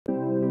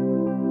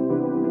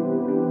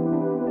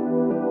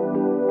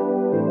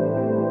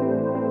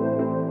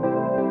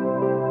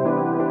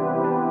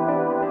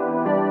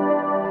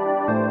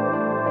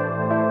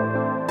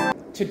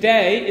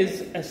Today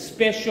is a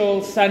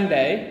special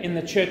Sunday in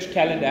the church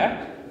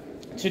calendar.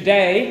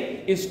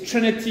 Today is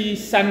Trinity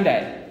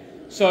Sunday.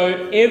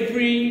 So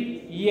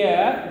every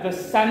year, the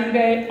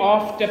Sunday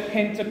after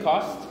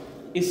Pentecost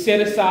is set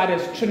aside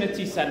as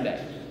Trinity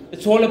Sunday.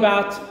 It's all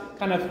about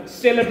kind of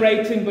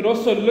celebrating, but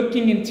also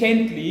looking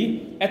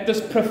intently at this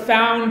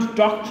profound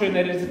doctrine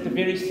that is at the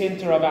very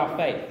center of our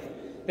faith.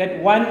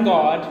 That one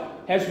God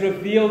has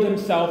revealed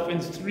himself in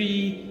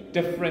three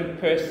different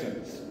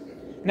persons.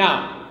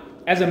 Now,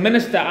 as a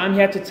minister, I'm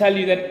here to tell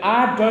you that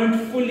I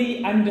don't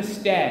fully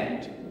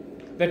understand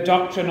the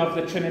doctrine of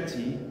the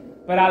Trinity,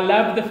 but I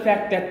love the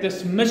fact that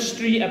this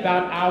mystery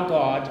about our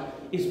God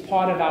is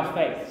part of our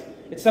faith.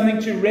 It's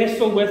something to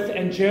wrestle with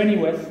and journey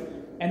with,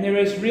 and there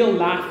is real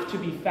life to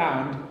be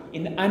found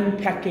in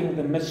unpacking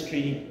the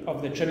mystery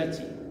of the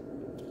Trinity.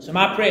 So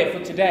my prayer for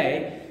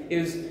today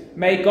is,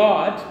 may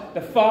God,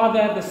 the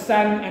Father, the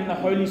Son, and the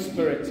Holy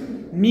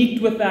Spirit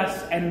meet with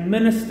us and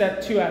minister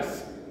to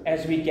us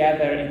as we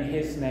gather in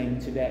his name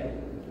today.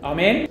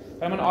 Amen.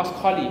 I'm going to ask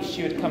Holly if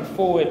she would come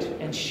forward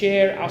and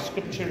share our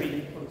scripture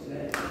reading for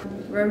today.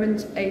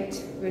 Romans 8,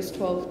 verse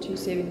 12 to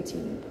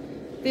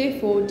 17.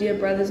 Therefore, dear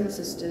brothers and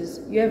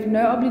sisters, you have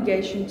no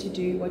obligation to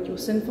do what your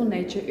sinful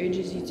nature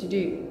urges you to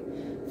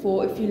do.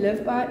 For if you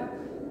live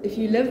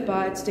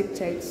by its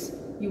dictates,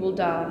 you will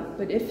die.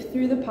 But if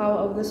through the power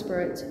of the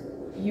Spirit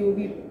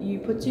you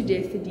put to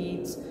death the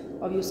deeds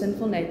of your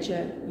sinful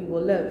nature, you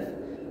will live.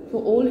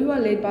 For all who are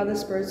led by the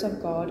Spirit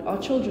of God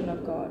are children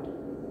of God.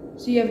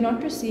 So you have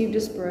not received a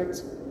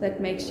spirit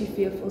that makes you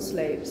fearful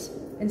slaves.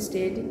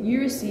 Instead, you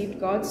received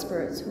God's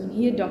Spirit when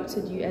he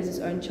adopted you as his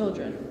own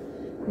children.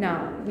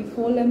 Now, we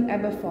call him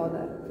Abba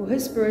Father, for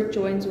his Spirit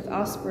joins with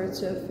our spirit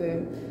to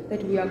affirm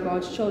that we are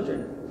God's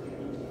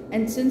children.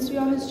 And since we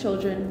are his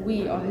children,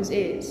 we are his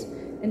heirs.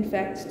 In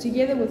fact,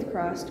 together with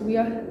Christ, we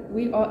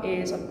are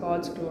heirs of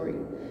God's glory.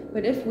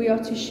 But if we are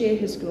to share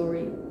his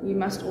glory, we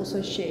must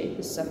also share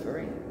his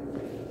suffering.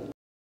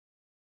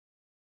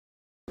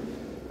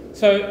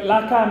 So,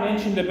 like I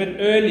mentioned a bit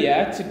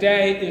earlier,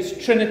 today is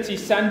Trinity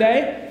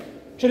Sunday.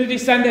 Trinity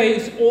Sunday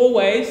is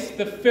always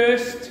the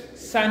first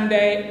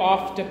Sunday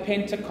after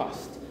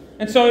Pentecost.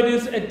 And so it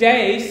is a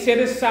day set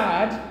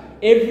aside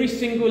every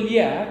single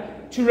year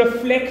to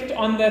reflect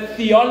on the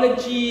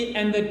theology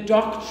and the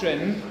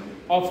doctrine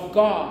of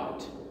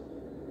God.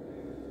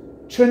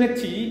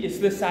 Trinity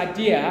is this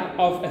idea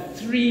of a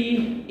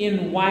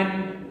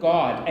three-in-one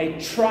God, a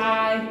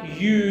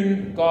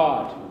triune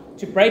God.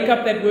 To break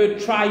up that word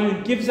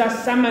triune gives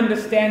us some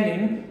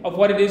understanding of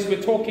what it is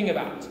we're talking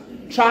about.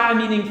 Tri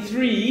meaning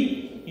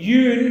three,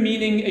 un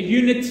meaning a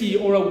unity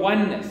or a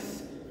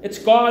oneness. It's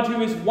God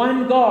who is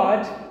one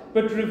God,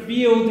 but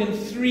revealed in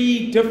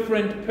three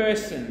different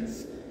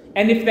persons.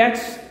 And if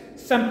that's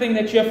something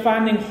that you're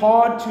finding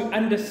hard to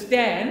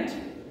understand,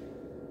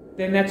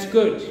 then that's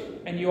good,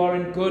 and you are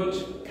in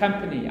good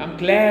company. I'm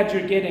glad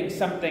you're getting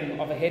something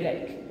of a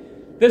headache.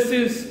 This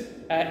is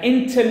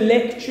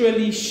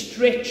intellectually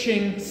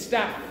stretching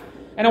stuff.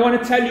 And I want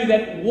to tell you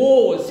that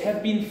wars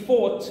have been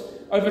fought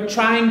over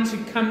trying to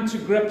come to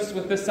grips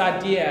with this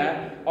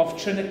idea of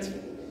Trinity.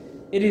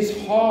 It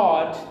is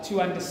hard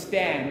to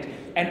understand,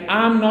 and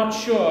I'm not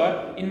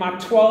sure in my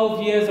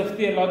 12 years of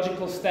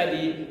theological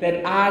study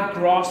that I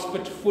grasp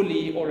it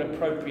fully or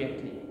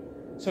appropriately.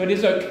 So it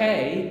is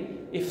okay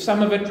if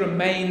some of it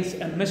remains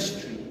a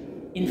mystery.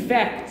 In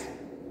fact,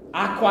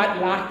 I quite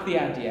like the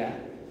idea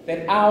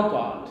that our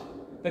God,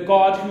 the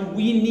God who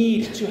we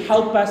need to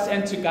help us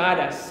and to guide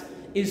us,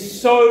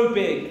 is so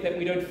big that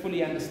we don't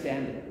fully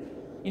understand it.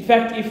 In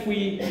fact, if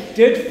we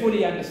did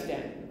fully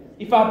understand him,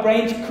 if our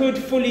brains could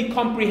fully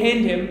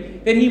comprehend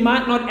him, then he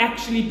might not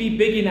actually be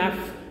big enough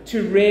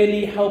to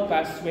really help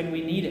us when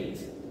we need it.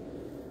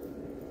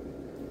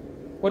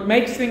 What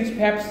makes things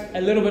perhaps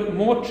a little bit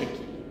more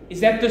tricky is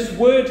that this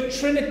word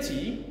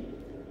Trinity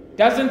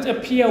doesn't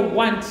appear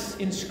once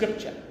in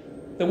Scripture.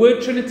 The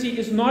word Trinity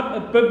is not a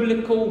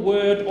biblical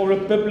word or a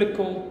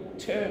biblical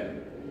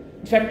term.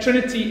 In fact,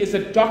 Trinity is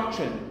a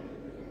doctrine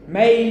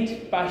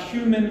made by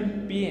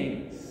human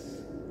beings.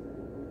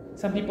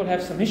 Some people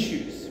have some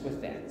issues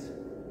with that.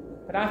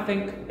 But I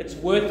think it's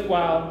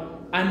worthwhile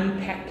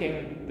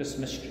unpacking this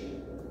mystery.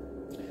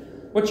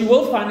 What you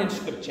will find in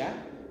Scripture,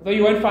 though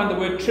you won't find the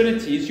word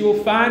Trinity, is you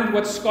will find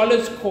what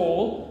scholars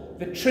call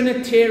the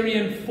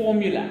Trinitarian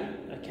formula.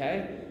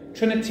 Okay?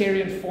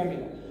 Trinitarian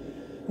formula.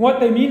 What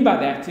they mean by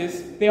that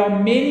is there are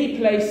many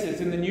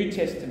places in the New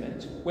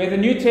Testament where the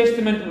New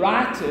Testament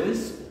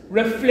writers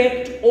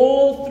reflect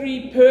all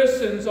three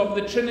persons of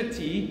the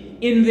Trinity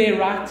in their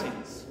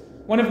writings.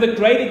 One of the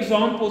great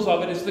examples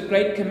of it is the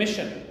Great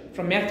Commission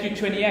from Matthew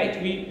 28.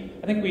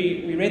 I think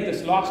we read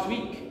this last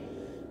week,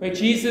 where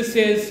Jesus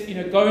says,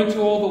 go into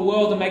all the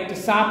world and make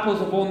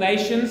disciples of all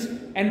nations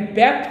and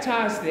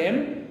baptize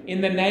them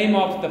in the name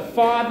of the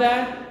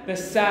Father, the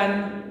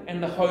Son,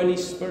 and the Holy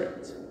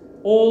Spirit.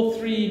 All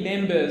three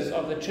members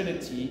of the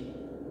Trinity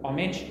are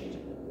mentioned.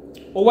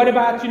 Or what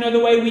about, the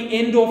way we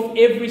end off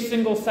every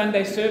single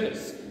Sunday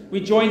service? We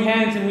join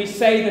hands and we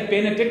say the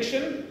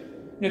benediction.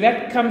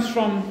 that comes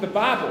from the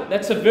Bible.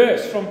 That's a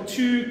verse from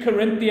 2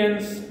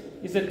 Corinthians,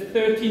 is it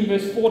 13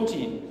 verse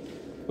 14,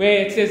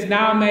 where it says,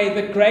 "Now may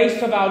the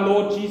grace of our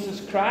Lord Jesus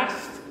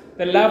Christ,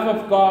 the love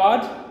of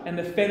God, and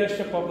the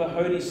fellowship of the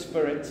Holy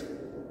Spirit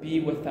be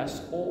with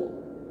us all."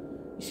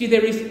 You see,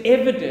 there is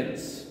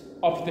evidence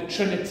of the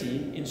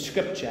Trinity in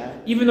Scripture,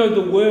 even though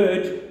the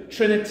word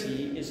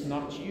Trinity is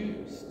not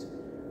used.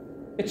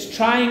 It's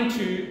trying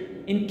to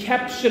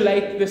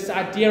encapsulate this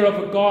idea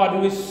of a God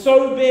who is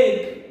so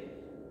big,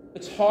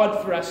 it's hard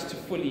for us to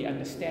fully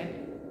understand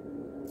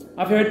it.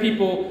 I've heard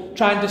people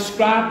try and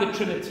describe the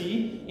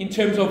Trinity in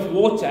terms of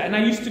water, and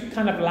I used to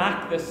kind of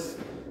like this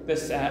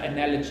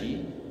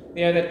analogy.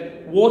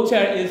 That water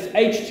is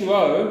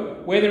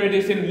H2O, whether it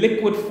is in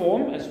liquid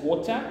form as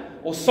water,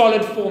 or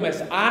solid form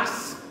as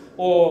ice,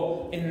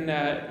 or in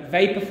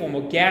vapor form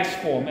or gas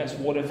form as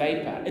water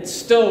vapor. It's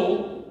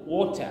still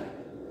water.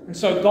 And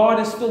so God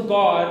is still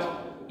God,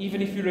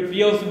 even if He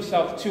reveals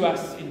Himself to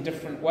us in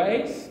different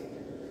ways.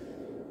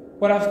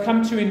 What I've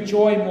come to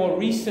enjoy more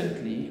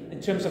recently, in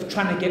terms of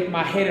trying to get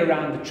my head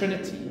around the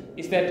Trinity,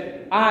 is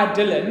that I,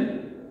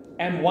 Dylan,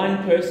 am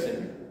one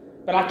person,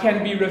 but I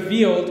can be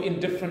revealed in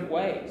different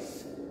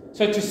ways.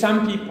 So to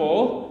some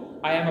people,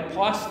 I am a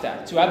pastor.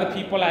 To other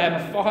people, I am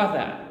a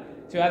father.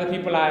 To other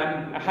people, I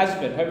am a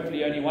husband.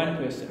 Hopefully only one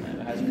person I'm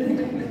a husband.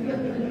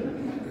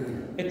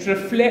 It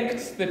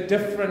reflects the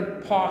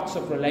different parts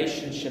of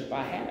relationship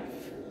I have.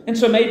 And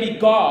so maybe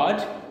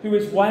God, who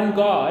is one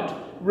God,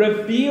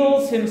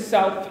 reveals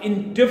Himself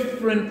in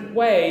different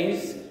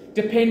ways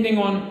depending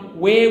on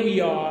where we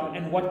are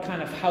and what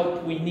kind of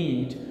help we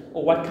need,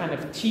 or what kind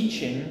of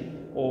teaching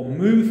or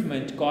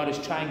movement God is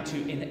trying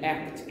to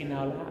enact in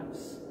our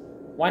lives.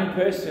 One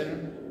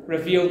person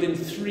revealed in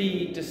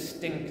 3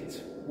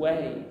 distinct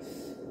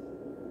ways.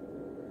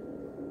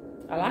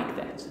 I like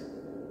that.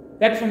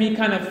 That for me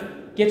kind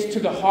of gets to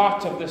the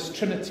heart of this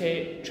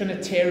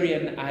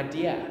Trinitarian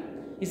idea,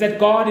 is that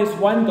God is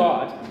one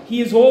God.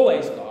 He is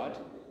always God,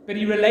 but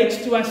He relates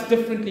to us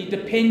differently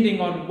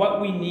depending on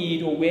what we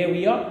need or where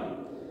we are.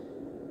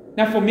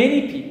 Now, for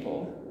many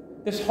people,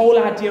 this whole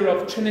idea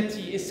of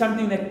Trinity is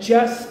something that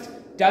just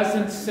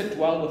doesn't sit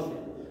well with them.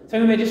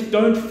 Something they just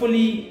don't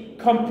fully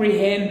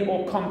comprehend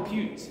or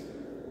compute.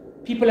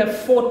 People have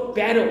fought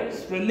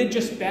battles,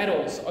 religious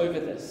battles over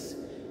this.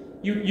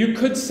 You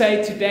could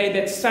say today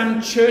that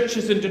some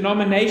churches and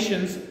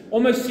denominations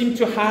almost seem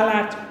to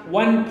highlight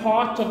one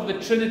part of the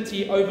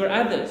Trinity over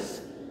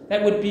others.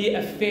 That would be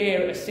a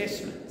fair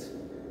assessment.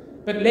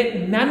 But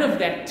let none of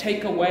that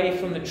take away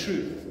from the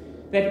truth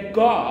that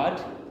God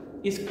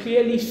is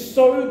clearly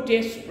so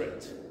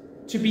desperate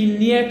to be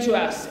near to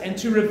us and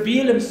to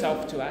reveal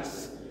Himself to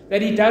us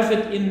that He does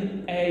it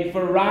in a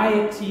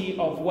variety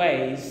of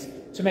ways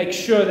to make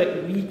sure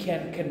that we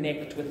can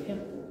connect with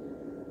Him.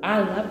 I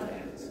love that.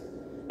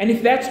 And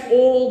if that's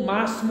all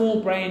my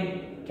small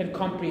brain can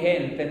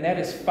comprehend, then that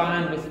is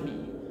fine with me.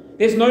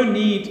 There's no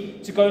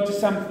need to go into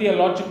some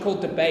theological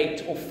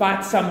debate or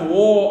fight some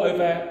war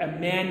over a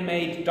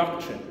man-made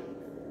doctrine,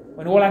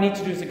 when all I need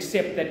to do is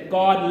accept that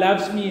God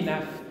loves me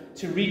enough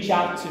to reach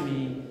out to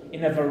me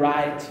in a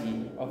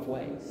variety of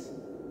ways.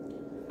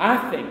 I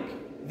think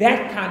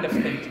that kind of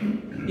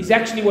thinking is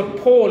actually what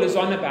Paul is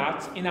on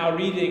about in our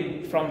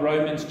reading from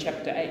Romans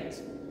chapter 8.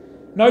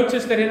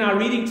 Notice that in our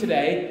reading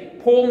today,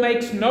 Paul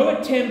makes no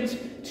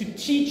attempt to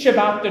teach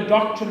about the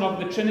doctrine of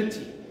the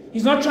Trinity.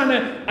 He's not trying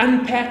to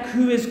unpack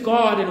who is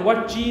God and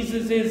what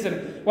Jesus is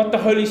and what the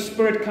Holy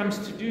Spirit comes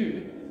to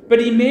do. But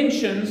he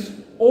mentions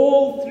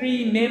all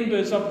 3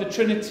 members of the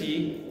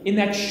Trinity in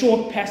that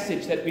short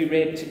passage that we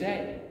read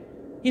today.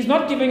 He's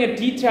not giving a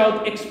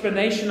detailed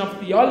explanation of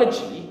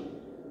theology.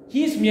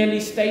 He's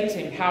merely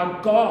stating how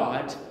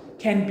God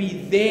can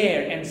be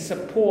there and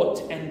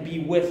support and be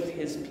with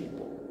His people.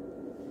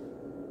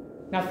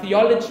 Now,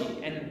 theology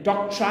and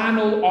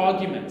doctrinal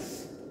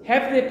arguments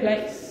have their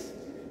place,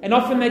 and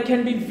often they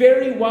can be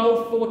very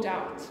well thought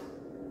out,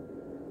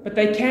 but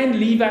they can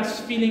leave us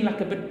feeling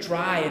like a bit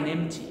dry and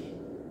empty,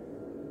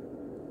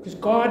 because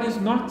God is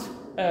not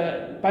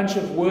a bunch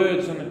of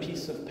words on a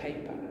piece of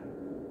paper.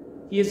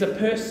 He is a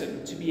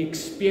person to be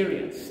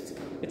experienced.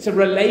 It's a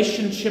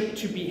relationship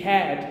to be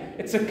had.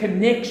 It's a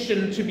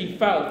connection to be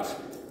felt,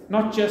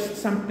 not just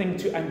something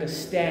to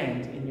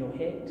understand in your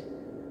head.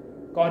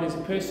 God is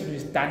a person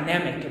who's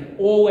dynamic and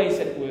always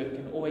at work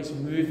and always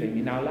moving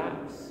in our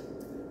lives.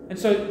 And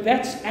so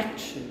that's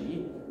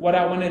actually what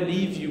I want to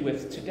leave you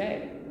with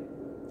today.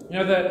 You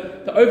know,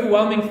 the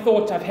overwhelming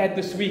thought I've had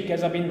this week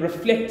as I've been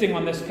reflecting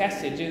on this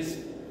passage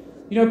is,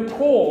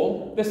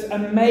 Paul, this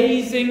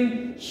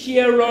amazing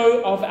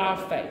hero of our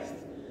faith,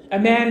 a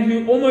man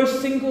who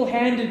almost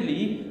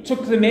single-handedly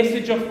took the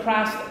message of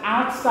Christ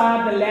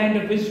outside the land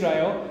of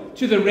Israel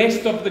to the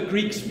rest of the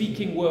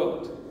Greek-speaking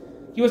world.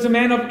 He was a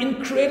man of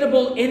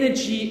incredible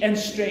energy and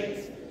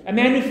strength, a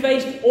man who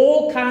faced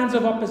all kinds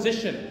of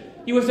opposition.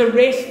 He was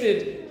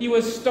arrested, he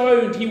was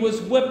stoned, he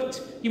was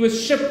whipped, he was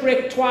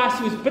shipwrecked twice,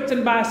 he was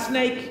bitten by a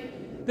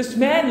snake. This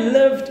man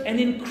lived an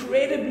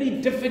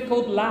incredibly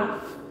difficult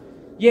life,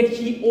 yet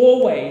he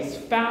always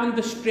found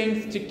the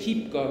strength to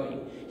keep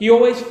going. He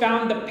always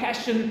found the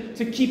passion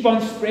to keep on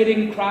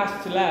spreading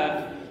Christ's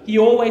love. He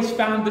always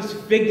found this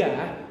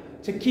vigor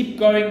to keep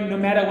going no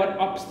matter what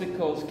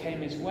obstacles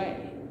came his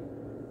way.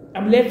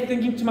 I'm left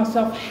thinking to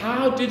myself,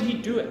 how did he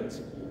do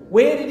it?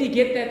 Where did he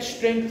get that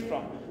strength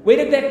from? Where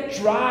did that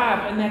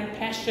drive and that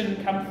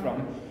passion come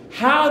from?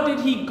 How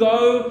did he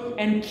go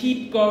and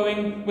keep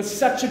going with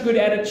such a good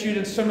attitude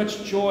and so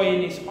much joy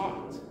in his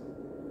heart?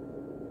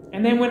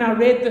 And then when I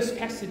read this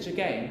passage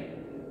again,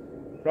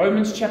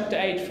 Romans chapter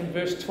 8 from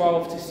verse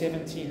 12 to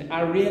 17,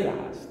 I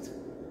realized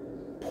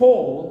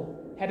Paul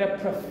had a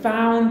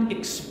profound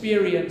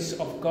experience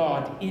of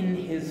God in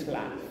his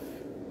life.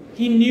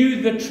 He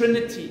knew the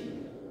Trinity.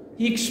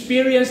 He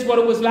experienced what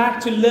it was like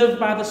to live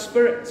by the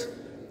Spirit.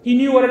 He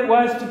knew what it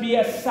was to be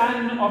a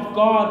son of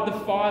God the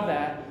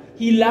Father.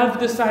 He loved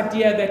this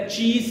idea that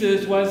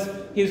Jesus was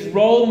his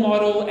role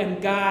model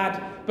and guide,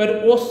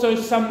 but also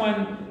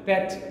someone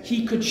that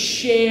he could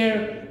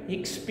share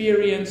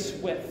experience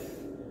with.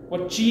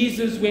 What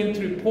Jesus went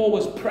through, Paul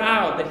was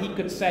proud that he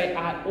could say,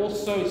 I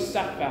also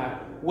suffer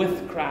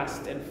with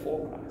Christ and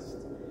for Christ.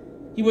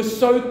 He was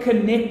so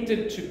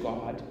connected to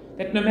God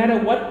that no matter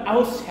what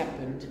else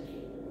happened,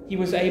 he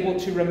was able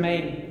to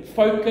remain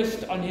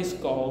focused on his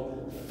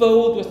goal,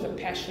 filled with the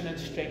passion and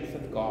strength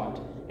of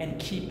God, and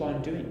keep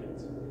on doing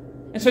it.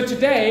 And so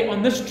today,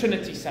 on this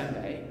Trinity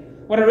Sunday,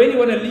 what I really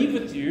want to leave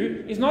with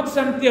you is not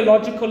some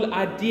theological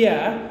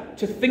idea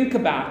to think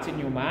about in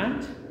your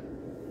mind,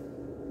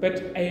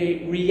 but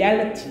a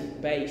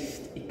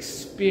reality-based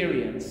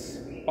experience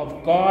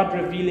of God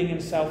revealing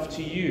himself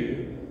to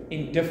you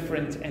in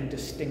different and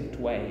distinct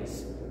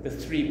ways, the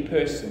three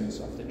persons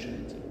of the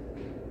Trinity.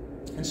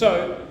 And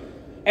so,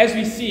 as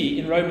we see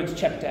in Romans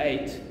chapter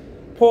 8,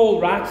 Paul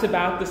writes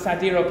about this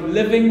idea of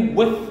living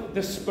with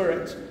the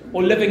Spirit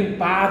or living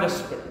by the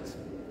Spirit.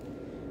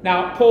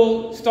 Now,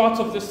 Paul starts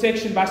off this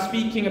section by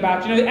speaking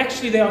about,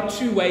 actually there are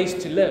two ways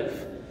to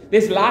live.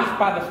 There's life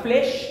by the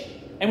flesh,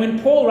 and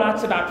when Paul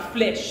writes about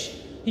flesh,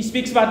 he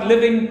speaks about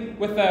living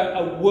with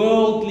a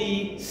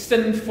worldly,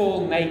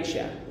 sinful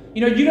nature.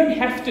 You don't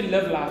have to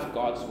live life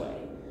God's way.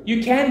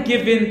 You can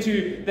give in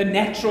to the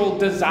natural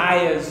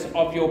desires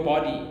of your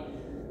body.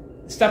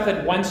 Stuff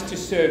that wants to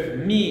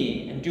serve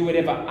me and do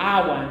whatever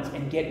I want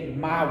and get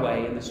my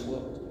way in this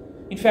world.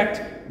 In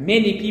fact,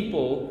 many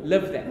people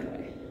live that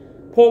way.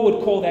 Paul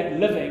would call that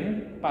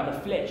living by the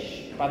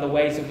flesh, by the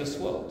ways of this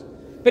world.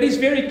 But he's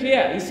very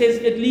clear. He says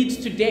it leads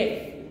to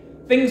death.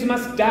 Things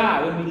must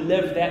die when we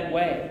live that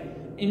way.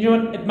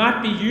 And it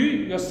might be you,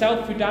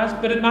 yourself, who dies,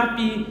 but it might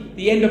be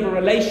the end of a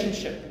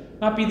relationship.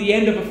 It might be the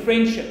end of a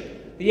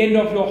friendship, the end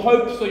of your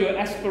hopes or your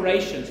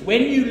aspirations.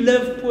 When you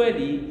live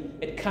poorly,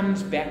 it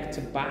comes back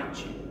to bite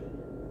you.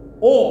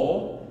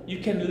 Or you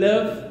can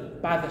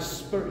live by the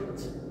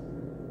Spirit.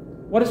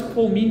 What does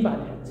Paul mean by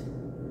that?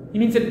 He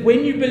means that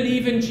when you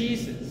believe in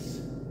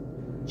Jesus,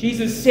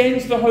 Jesus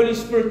sends the Holy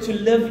Spirit to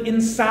live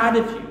inside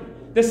of you,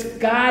 this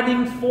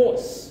guiding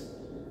force.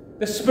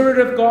 The Spirit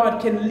of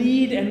God can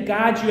lead and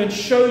guide you and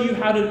show you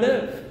how to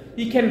live.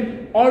 He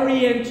can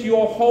orient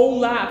your whole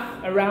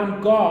life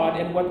around God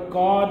and what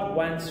God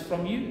wants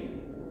from you.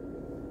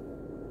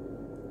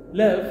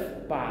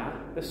 Live by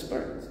the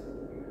Spirit.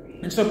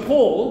 And so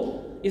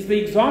Paul is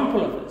the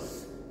example of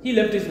this. He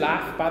lived his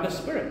life by the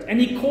Spirit. And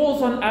he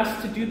calls on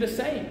us to do the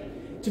same.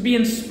 To be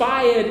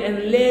inspired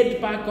and led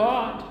by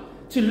God.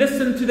 To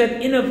listen to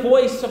that inner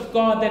voice of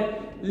God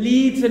that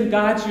leads and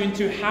guides you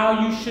into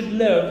how you should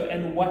live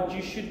and what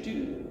you should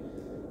do.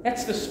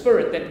 That's the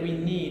Spirit that we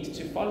need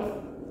to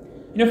follow.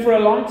 For a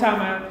long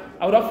time,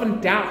 I would often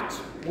doubt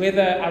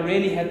whether I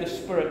really had the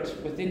Spirit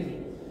within me.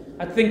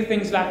 I'd think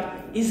things like,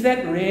 is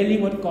that really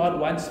what God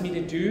wants me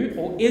to do?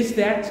 Or is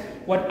that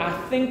what I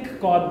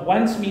think God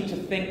wants me to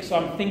think, so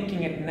I'm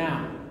thinking it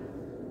now?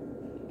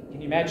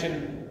 Can you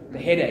imagine the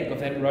headache of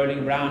that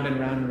rolling round and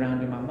round and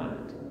round in my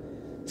mind?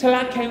 Till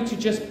I came to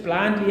just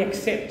blindly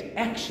accept,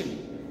 actually,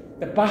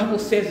 the Bible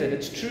says it,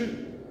 it's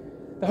true.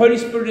 The Holy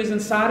Spirit is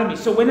inside of me.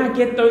 So when I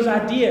get those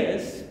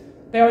ideas,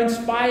 they are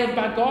inspired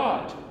by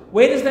God.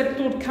 Where does that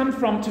thought come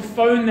from to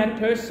phone that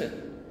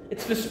person?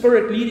 It's the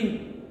Spirit leading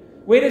me.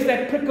 Where does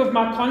that prick of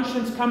my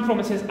conscience come from?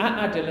 It says,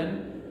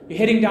 Dylan, you're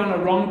heading down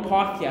a wrong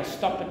path here.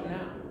 Stop it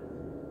now.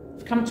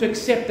 I've come to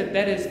accept that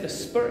that is the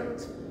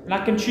Spirit. And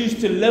I can choose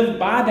to live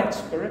by that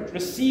Spirit,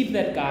 receive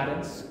that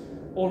guidance,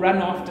 or run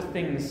after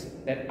things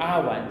that I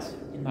want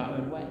in my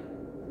own way.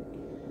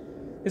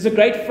 There's a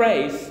great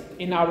phrase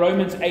in our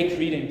Romans 8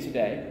 reading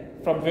today,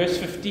 from verse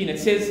 15. It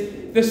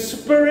says, the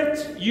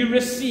Spirit you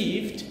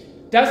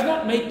received does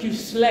not make you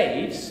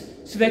slaves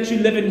so that you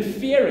live in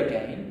fear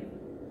again.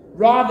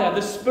 Rather,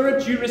 the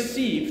Spirit you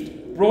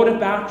received brought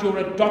about your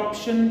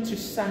adoption to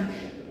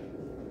sonship.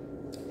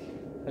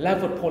 I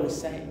love what Paul is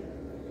saying.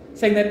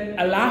 Saying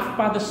that a life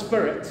by the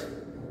Spirit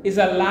is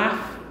a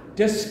life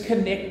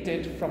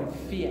disconnected from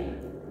fear.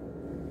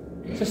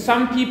 So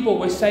some people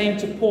were saying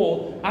to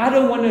Paul, I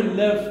don't want to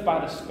live by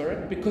the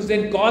Spirit because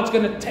then God's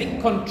going to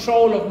take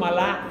control of my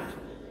life.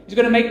 He's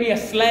going to make me a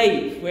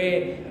slave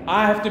where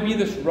I have to be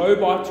this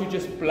robot who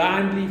just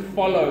blindly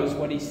follows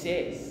what he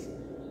says.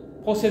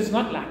 Paul says it's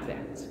not like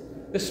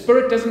that. The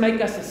Spirit doesn't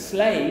make us a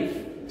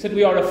slave so that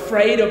we are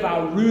afraid of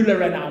our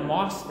ruler and our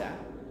master.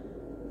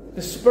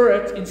 The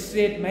Spirit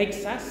instead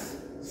makes us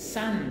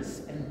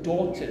sons and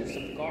daughters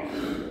of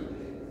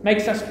God.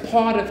 Makes us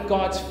part of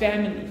God's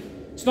family.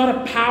 It's not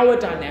a power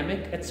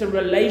dynamic, it's a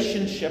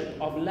relationship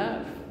of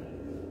love.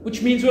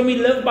 Which means when we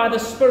live by the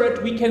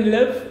Spirit, we can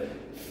live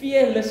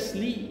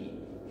fearlessly.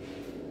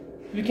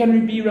 We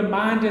can be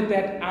reminded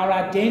that our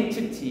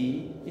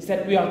identity is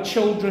that we are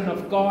children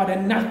of God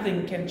and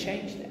nothing can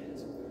change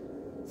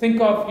that. Think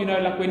of,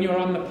 like when you were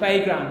on the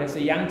playground as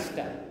a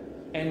youngster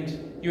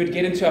and you would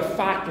get into a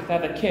fight with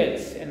other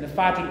kids and the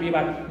fight would be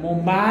about, well,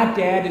 my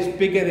dad is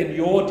bigger than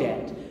your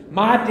dad.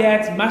 My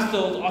dad's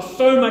muscles are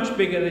so much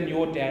bigger than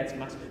your dad's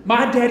muscles.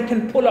 My dad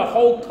can pull a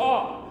whole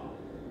car.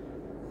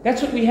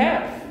 That's what we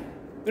have.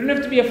 We don't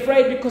have to be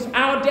afraid because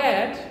our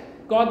dad,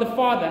 God the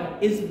Father,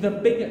 is the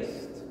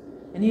biggest.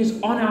 And He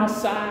is on our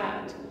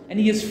side. And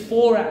He is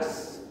for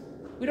us.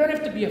 We don't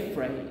have to be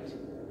afraid.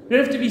 We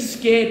don't have to be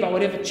scared by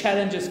whatever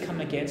challenges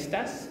come against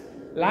us.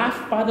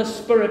 Life by the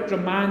Spirit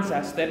reminds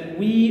us that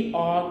we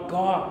are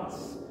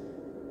God's.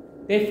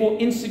 Therefore,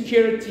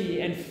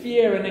 insecurity and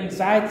fear and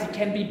anxiety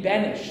can be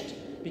banished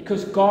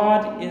because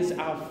God is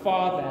our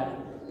Father.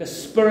 The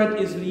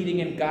Spirit is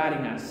leading and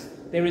guiding us.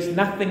 There is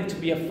nothing to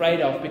be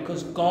afraid of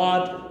because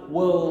God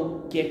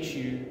will get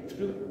you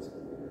through it.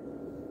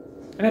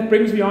 And that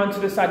brings me on to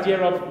this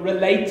idea of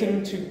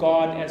relating to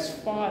God as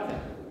Father.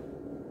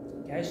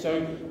 Okay,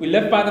 so we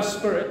live by the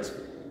Spirit.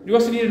 We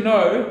also need to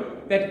know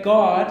that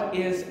God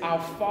is our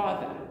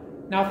Father.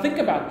 Now think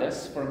about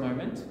this for a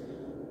moment.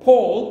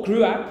 Paul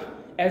grew up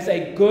as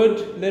a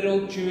good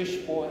little Jewish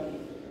boy.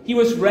 He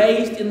was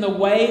raised in the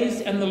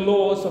ways and the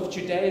laws of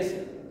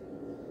Judaism.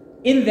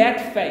 In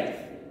that faith,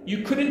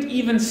 you couldn't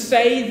even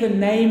say the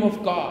name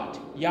of God,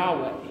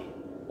 Yahweh,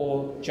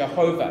 or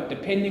Jehovah,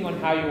 depending on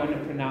how you want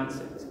to pronounce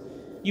it.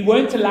 You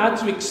weren't allowed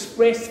to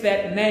express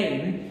that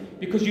name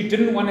because you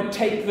didn't want to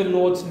take the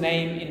Lord's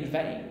name in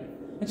vain.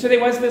 And so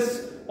there was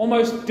this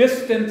almost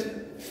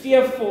distant,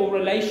 fearful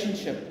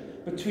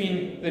relationship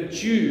between the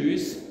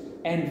Jews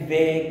and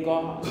their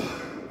God.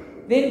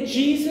 Then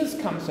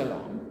Jesus comes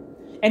along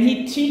and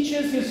He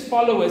teaches His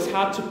followers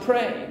how to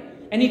pray.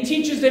 And He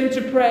teaches them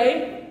to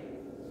pray,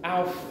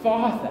 Our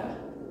Father.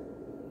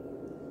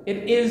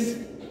 It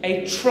is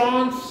a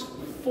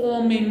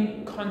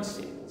transforming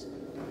concept.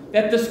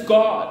 That this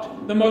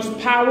God, the most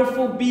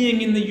powerful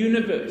being in the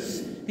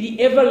universe,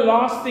 the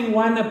everlasting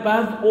one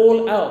above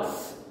all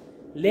else,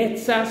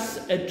 lets us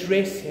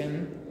address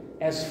Him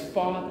as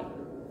Father.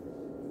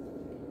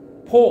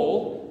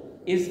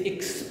 Paul is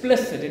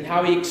explicit in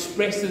how he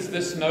expresses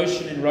this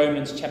notion in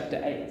Romans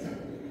chapter 8.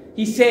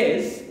 He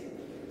says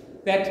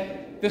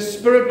that the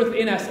Spirit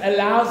within us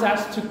allows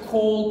us to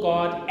call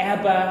God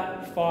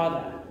Abba,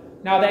 Father.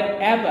 Now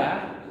that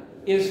Abba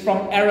is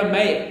from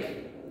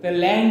Aramaic, the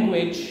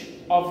language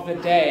of the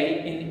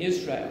day in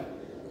Israel.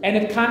 And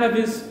it kind of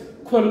is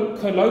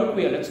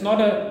colloquial. It's not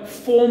a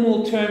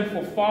formal term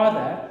for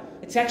father.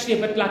 It's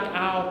actually a bit like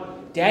our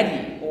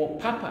daddy or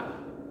papa.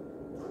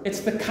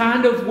 It's the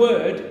kind of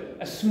word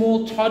a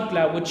small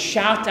toddler would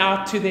shout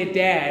out to their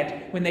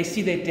dad when they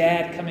see their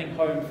dad coming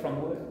home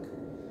from work.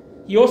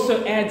 He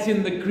also adds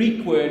in the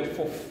Greek word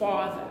for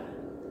father.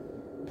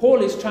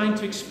 Paul is trying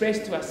to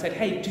express to us that,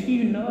 hey, do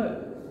you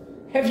know?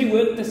 Have you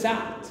worked this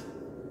out?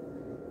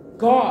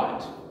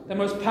 God, the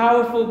most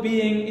powerful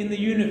being in the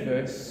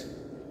universe,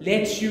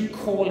 lets you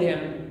call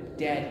Him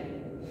Daddy.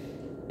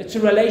 It's a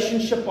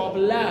relationship of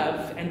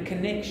love and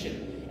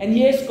connection. And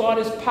yes, God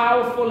is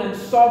powerful and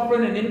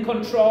sovereign and in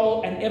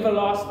control and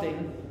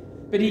everlasting,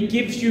 but He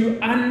gives you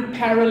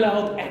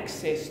unparalleled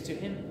access to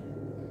Him.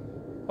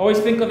 I always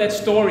think of that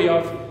story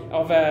of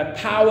a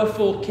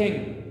powerful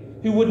king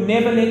who would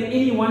never let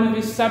any one of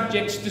his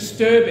subjects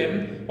disturb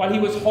him while he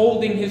was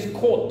holding his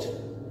court.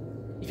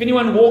 If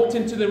anyone walked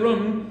into the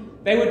room,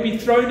 they would be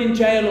thrown in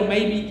jail or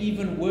maybe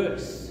even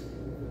worse.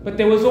 But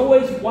there was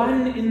always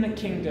one in the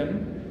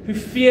kingdom who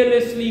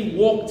fearlessly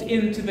walked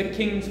into the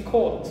king's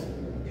court.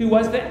 Who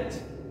was that?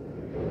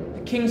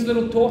 The king's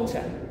little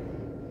daughter.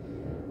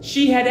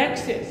 She had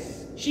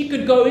access. She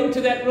could go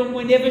into that room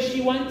whenever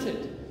she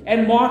wanted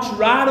and march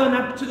right on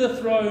up to the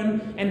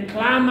throne and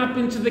climb up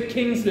into the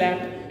king's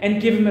lap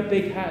and give him a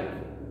big hug.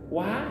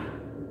 Why?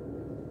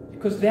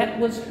 Because that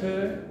was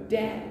her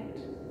dad.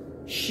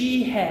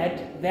 She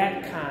had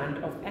that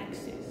kind of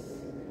access.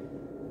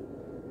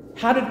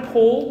 How did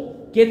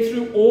Paul get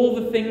through all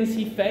the things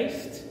he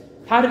faced?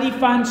 How did he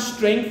find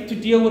strength to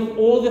deal with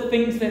all the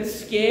things that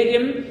scared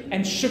him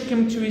and shook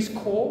him to his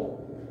core?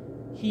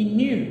 He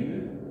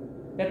knew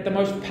that the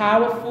most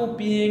powerful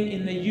being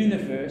in the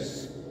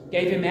universe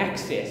gave him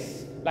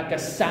access like a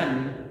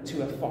son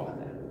to a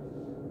father.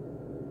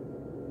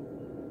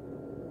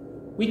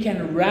 We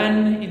can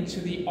run into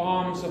the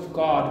arms of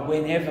God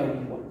whenever we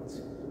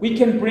want. We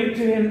can bring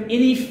to Him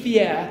any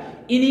fear,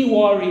 any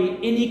worry,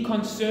 any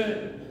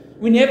concern.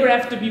 We never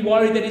have to be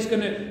worried that he's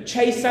going to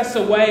chase us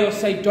away or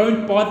say,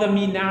 don't bother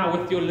me now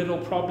with your little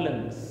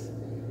problems.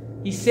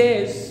 He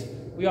says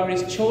we are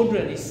his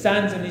children, his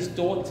sons and his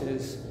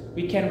daughters.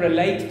 We can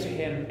relate to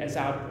him as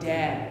our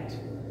dad.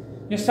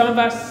 Some of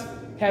us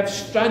have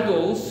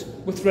struggles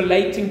with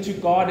relating to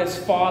God as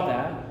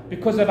Father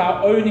because of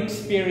our own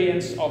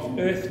experience of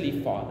earthly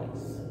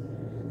fathers.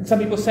 And some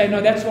people say,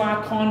 no, that's why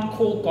I can't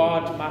call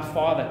God my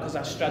Father, because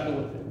I struggle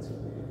with it.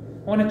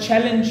 I want to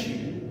challenge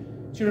you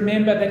to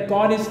remember that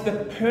God is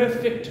the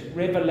perfect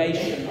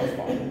revelation of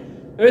Father.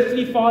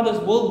 Earthly fathers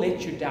will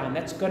let you down.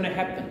 That's going to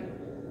happen.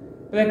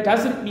 But that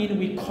doesn't mean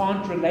we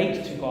can't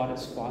relate to God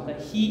as Father.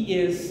 He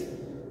is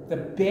the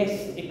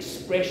best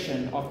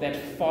expression of that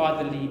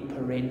fatherly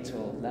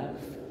parental love.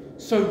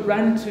 So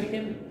run to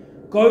him.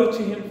 Go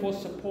to him for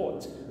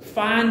support.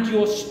 Find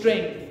your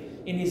strength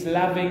in his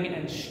loving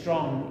and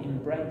strong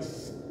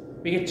embrace.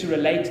 We get to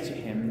relate to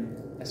him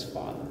as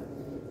Father.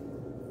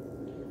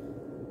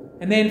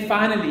 And then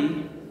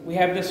finally, we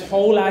have this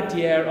whole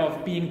idea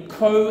of being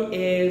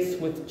co-heirs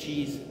with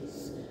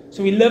Jesus.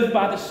 So we live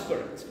by the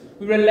Spirit.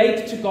 We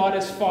relate to God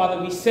as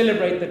Father. We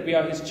celebrate that we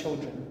are his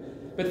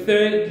children. But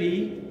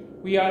thirdly,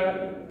 we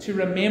are to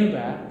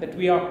remember that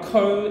we are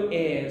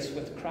co-heirs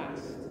with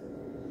Christ.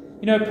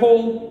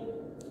 Paul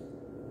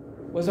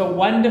was a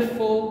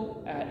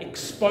wonderful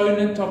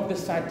exponent of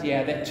this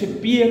idea that to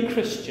be a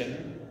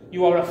Christian,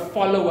 you are a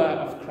follower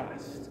of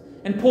Christ.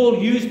 And Paul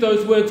used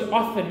those words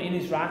often in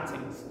his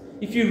writings.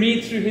 If you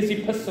read through his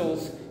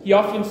epistles, he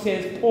often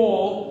says,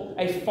 Paul,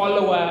 a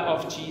follower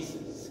of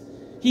Jesus.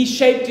 He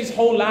shaped his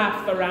whole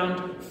life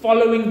around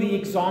following the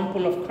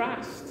example of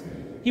Christ.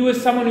 He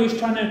was someone who was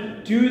trying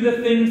to do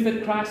the things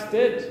that Christ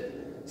did,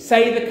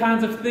 say the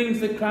kinds of things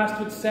that Christ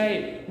would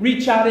say,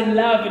 reach out in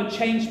love and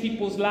change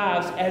people's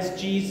lives as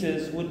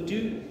Jesus would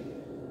do.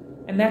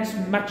 And that's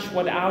much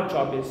what our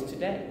job is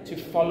today, to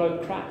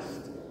follow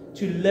Christ,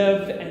 to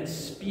live and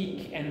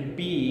speak and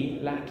be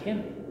like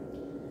him.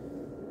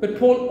 But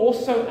Paul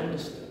also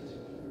understood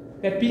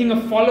that being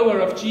a follower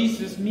of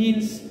Jesus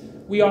means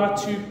we are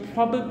to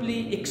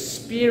probably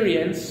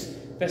experience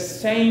the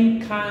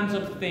same kinds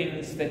of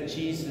things that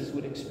Jesus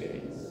would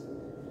experience.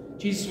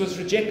 Jesus was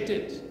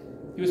rejected.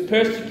 He was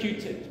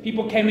persecuted.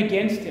 People came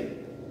against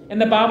him.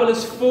 And the Bible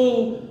is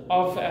full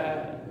of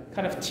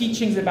kind of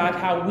teachings about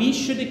how we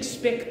should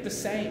expect the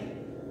same.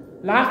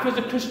 Life as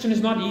a Christian is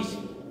not easy.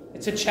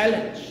 It's a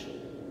challenge.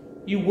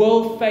 You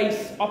will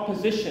face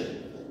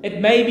opposition.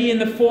 It may be in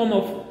the form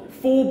of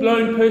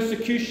full-blown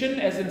persecution,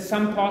 as in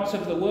some parts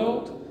of the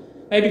world.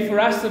 Maybe for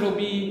us it'll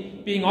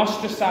be being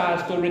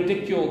ostracized or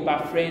ridiculed by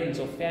friends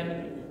or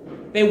family.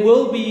 There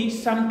will be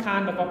some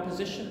kind of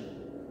opposition.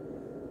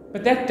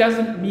 But that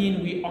doesn't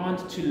mean we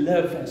aren't to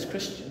live as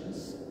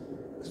Christians,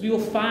 because we will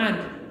find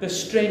the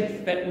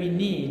strength that we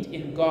need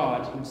in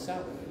God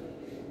himself.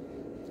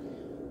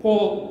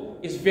 Paul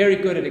is very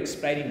good at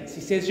explaining this.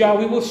 He says,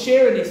 we will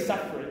share in his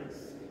sufferings.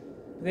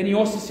 But then he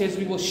also says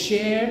we will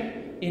share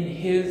in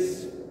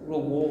his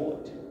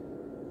reward.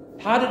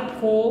 How did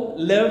Paul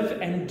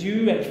live and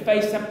do and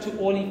face up to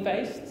all he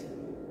faced?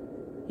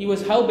 He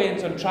was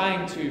hell-bent on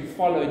trying to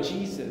follow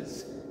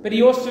Jesus, but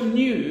he also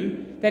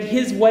knew that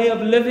his way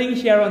of living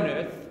here on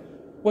earth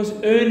was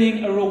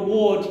earning a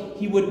reward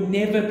he would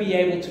never be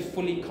able to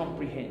fully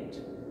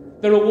comprehend.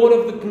 The reward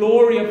of the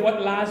glory of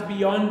what lies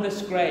beyond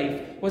this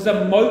grave was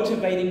a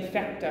motivating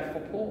factor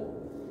for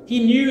Paul.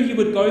 He knew he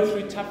would go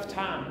through tough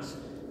times,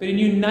 but he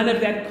knew none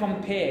of that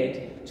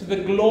compared to the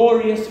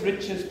glorious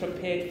riches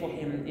prepared for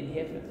him in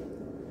heaven.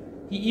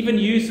 He even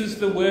uses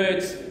the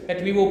words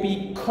that we will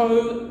be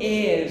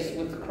co-heirs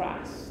with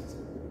Christ.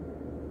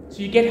 So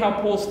you get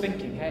how Paul's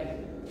thinking, hey?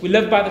 We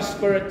live by the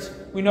Spirit.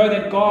 We know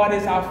that God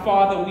is our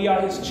Father. We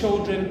are his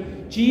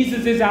children.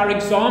 Jesus is our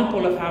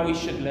example of how we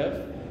should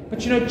live. But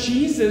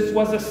Jesus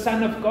was a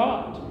Son of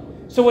God.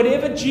 So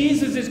whatever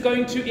Jesus is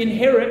going to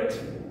inherit,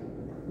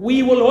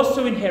 we will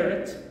also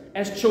inherit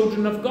as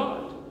children of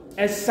God,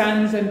 as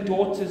sons and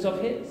daughters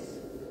of his.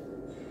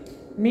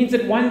 It means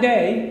that one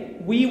day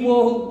we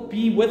will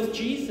be with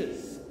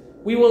Jesus.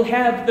 We will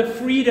have the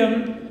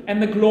freedom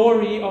and the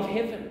glory of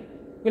heaven.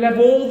 We'll have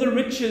all the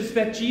riches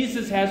that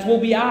Jesus has will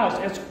be ours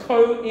as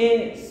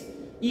co-heirs,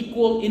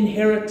 equal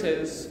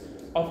inheritors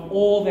of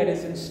all that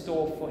is in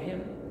store for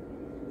him.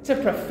 It's a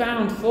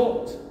profound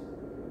thought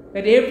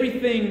that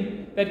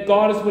everything that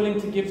God is willing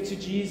to give to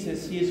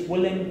Jesus, he is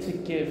willing to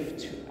give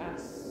to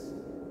us.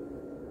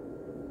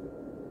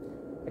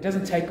 It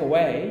doesn't take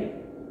away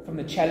from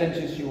the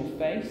challenges you will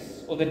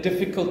face, or the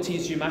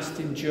difficulties you must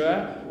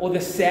endure, or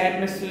the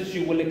sadnesses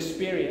you will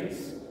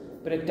experience,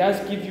 but it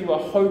does give you a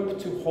hope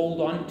to hold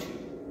on to.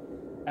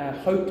 A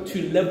hope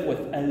to live with,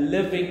 a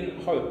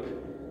living hope,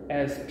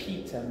 as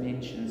Peter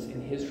mentions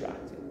in his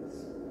writings.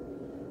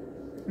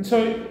 And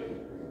so,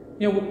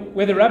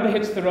 where the rubber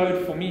hits the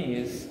road for me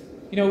is,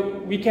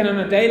 we can on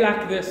a day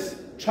like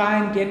this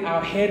try and get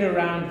our head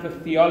around the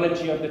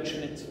theology of the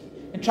Trinity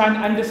and try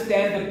and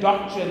understand the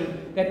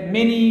doctrine that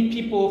many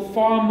people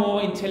far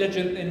more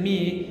intelligent than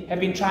me have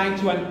been trying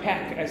to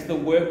unpack as the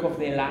work of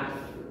their life.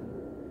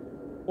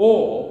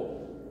 Or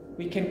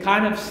we can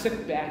kind of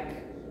sit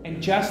back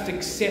and just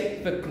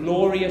accept the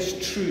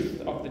glorious truth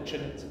of the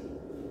Trinity,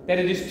 that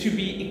it is to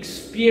be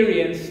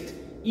experienced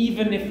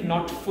even if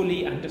not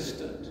fully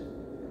understood.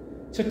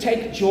 So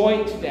take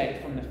joy today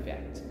from the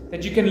fact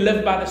that you can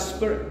live by the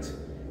Spirit,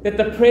 that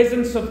the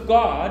presence of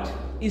God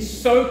is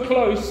so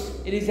close,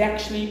 it is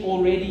actually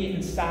already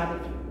inside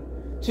of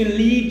you, to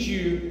lead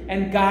you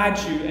and guide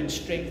you and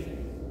strengthen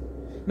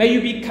you. May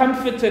you be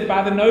comforted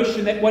by the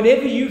notion that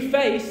whatever you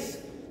face,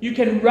 you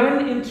can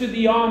run into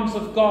the arms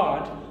of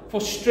God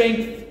for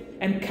strength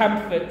and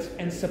comfort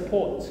and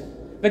support.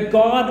 The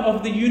God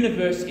of the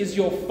universe is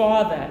your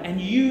Father,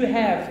 and you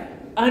have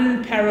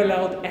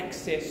unparalleled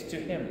access to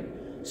Him.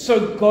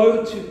 So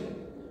go to Him,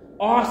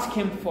 ask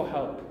Him for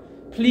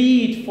help,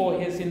 plead for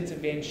His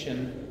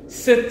intervention,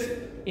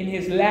 sit in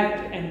His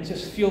lap and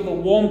just feel the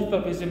warmth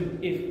of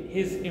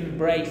His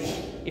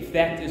embrace if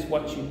that is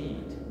what you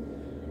need.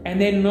 And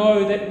then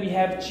know that we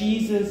have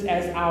Jesus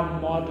as our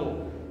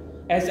model,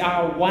 as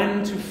our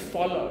one to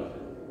follow.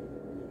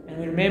 And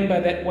remember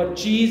that what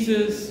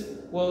Jesus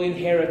will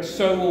inherit,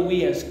 so will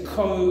we as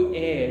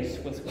co-heirs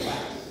with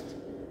Christ.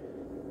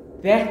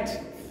 That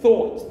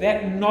thought,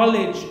 that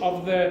knowledge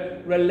of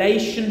the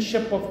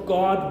relationship of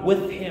God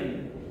with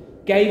Him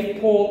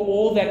gave Paul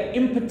all that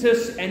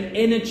impetus and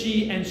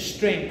energy and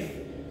strength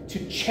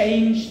to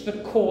change the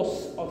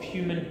course of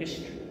human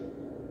history.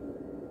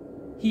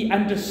 He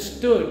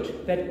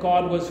understood that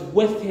God was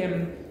with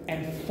him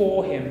and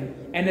for him,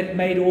 and it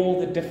made all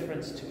the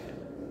difference to him.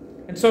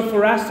 And so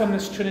for us on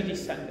this Trinity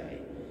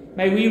Sunday,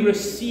 may we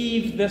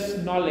receive this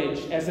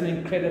knowledge as an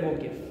incredible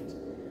gift.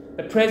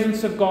 The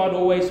presence of God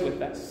always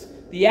with us,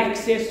 the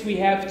access we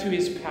have to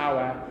His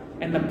power,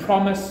 and the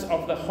promise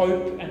of the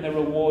hope and the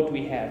reward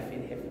we have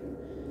in heaven.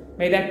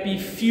 May that be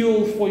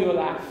fuel for your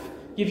life,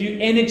 give you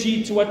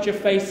energy to what you're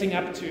facing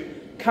up to,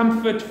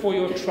 comfort for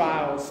your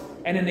trials,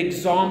 and an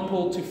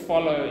example to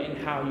follow in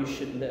how you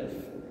should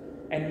live.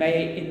 And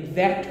may in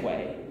that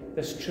way,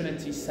 this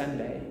Trinity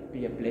Sunday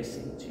be a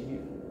blessing to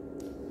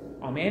you.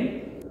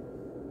 Amen.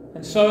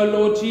 And so,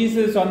 Lord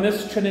Jesus, on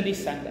this Trinity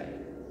Sunday,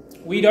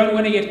 we don't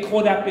want to get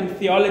caught up in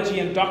theology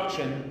and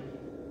doctrine.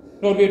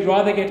 Lord, we'd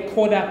rather get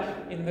caught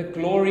up in the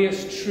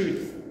glorious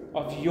truth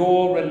of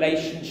your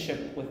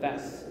relationship with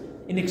us,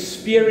 in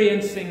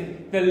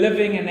experiencing the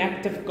living and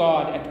active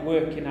God at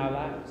work in our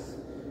lives.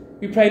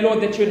 We pray, Lord,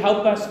 that you would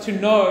help us to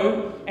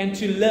know and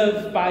to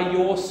live by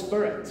your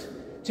Spirit,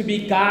 to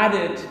be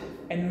guided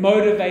and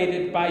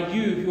motivated by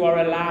you who are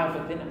alive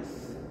within us.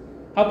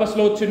 Help us,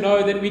 Lord, to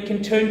know that we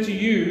can turn to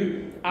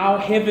you, our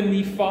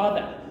Heavenly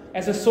Father,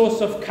 as a source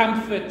of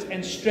comfort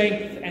and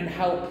strength and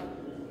help,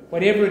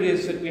 whatever it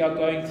is that we are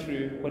going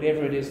through,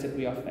 whatever it is that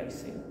we are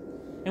facing.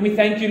 And we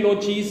thank you,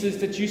 Lord Jesus,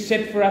 that you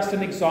set for us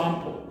an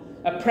example,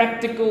 a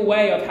practical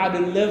way of how to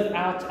live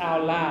out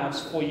our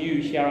lives for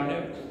you here on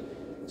earth.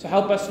 So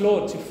help us,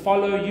 Lord, to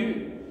follow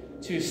you,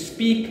 to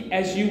speak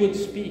as you would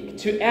speak,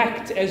 to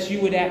act as you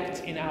would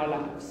act in our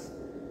lives.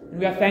 And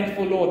we are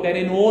thankful, Lord, that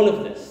in all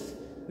of this,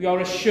 we are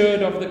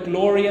assured of the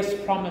glorious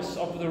promise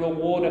of the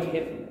reward of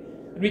heaven.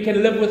 And we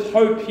can live with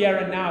hope here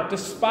and now,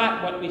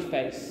 despite what we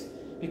face,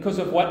 because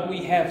of what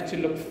we have to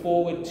look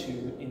forward to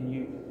in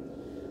you.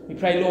 We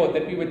pray, Lord,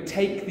 that we would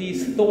take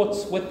these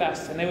thoughts with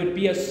us, and they would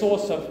be a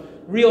source of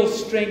real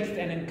strength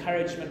and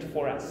encouragement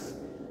for us.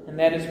 And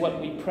that is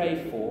what we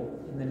pray for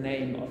in the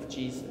name of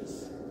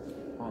Jesus.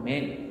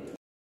 Amen.